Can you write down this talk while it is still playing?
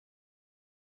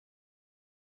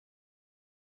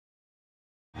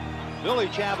Billy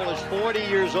Chappell is 40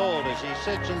 years old as he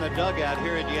sits in the dugout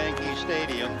here at Yankee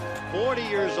Stadium. 40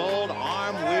 years old,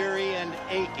 arm weary and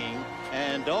aching.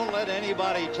 And don't let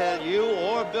anybody tell you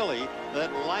or Billy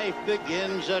that life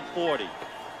begins at 40.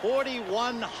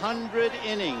 4,100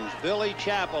 innings Billy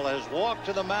Chappell has walked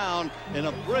to the mound in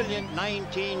a brilliant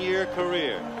 19-year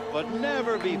career. But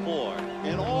never before,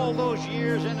 in all those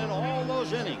years and in all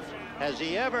those innings, has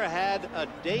he ever had a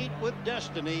date with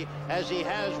destiny as he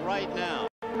has right now.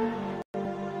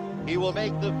 He will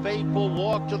make the fateful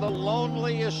walk to the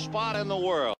loneliest spot in the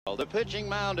world, the pitching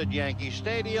mound at Yankee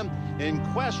Stadium, in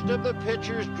quest of the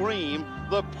pitcher's dream,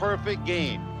 the perfect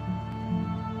game.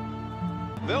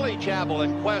 Billy Chappell,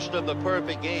 in quest of the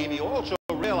perfect game, he also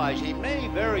realized he may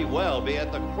very well be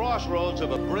at the crossroads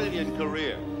of a brilliant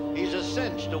career. He's a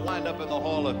cinch to wind up in the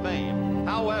Hall of Fame.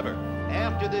 However,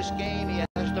 after this game, he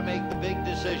has to make the big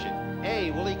decision.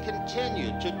 A, will he continue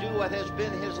to do what has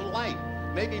been his life?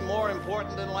 Maybe more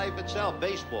important than life itself,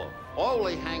 baseball. Or will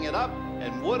he hang it up?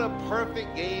 And would a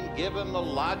perfect game give him the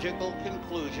logical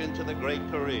conclusion to the great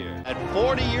career? At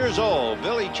 40 years old,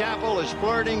 Billy Chappell is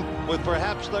flirting with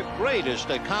perhaps the greatest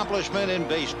accomplishment in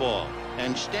baseball.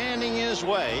 And standing his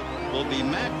way will be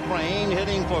Matt Crane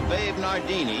hitting for Babe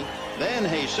Nardini, then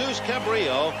Jesus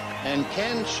Cabrillo, and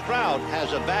Ken Strout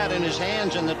has a bat in his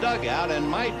hands in the dugout and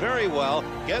might very well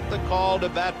get the call to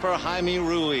bat for Jaime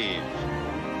Ruiz.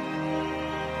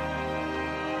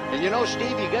 And you know,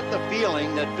 Steve, you get the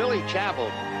feeling that Billy Chappell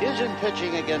isn't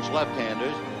pitching against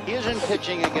left-handers. He isn't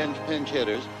pitching against pinch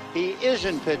hitters. He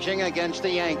isn't pitching against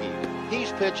the Yankees.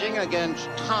 He's pitching against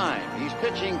time. He's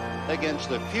pitching against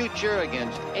the future,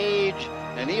 against age,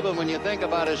 and even when you think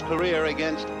about his career,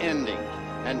 against endings.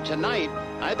 And tonight,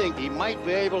 I think he might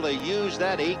be able to use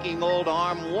that aching old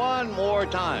arm one more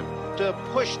time to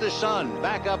push the sun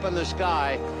back up in the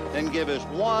sky and give us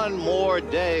one more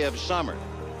day of summer.